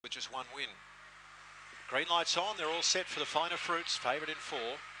with just one win. Green lights on. They're all set for the Finer Fruits. Favourite in 4.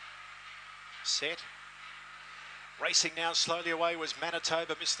 Set. Racing now slowly away was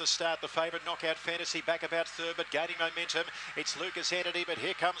Manitoba, missed the start. The favourite Knockout Fantasy back about third, but gaining momentum. It's Lucas Entity, but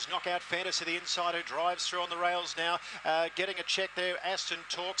here comes Knockout Fantasy, the inside who drives through on the rails now. Getting a check there, Aston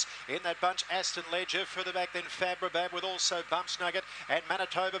Talks. In that bunch, Aston Ledger. Further back then Fabrabab with also Bumps Nugget. And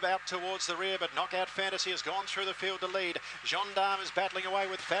Manitoba out towards the rear, but Knockout Fantasy has gone through the field to lead. Gendarme is battling away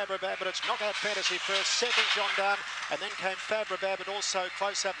with Fabrabab, but it's Knockout Fantasy first, second Gendarme, and then came Fabrabab, and also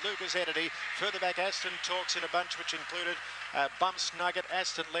close up Lucas Entity. Further back, Aston Talks in a bunch which included Bumps Nugget.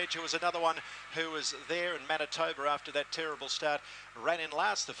 Aston Ledger was another one who was there, and Manitoba, after that terrible start, ran in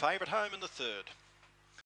last, the favourite home in the third.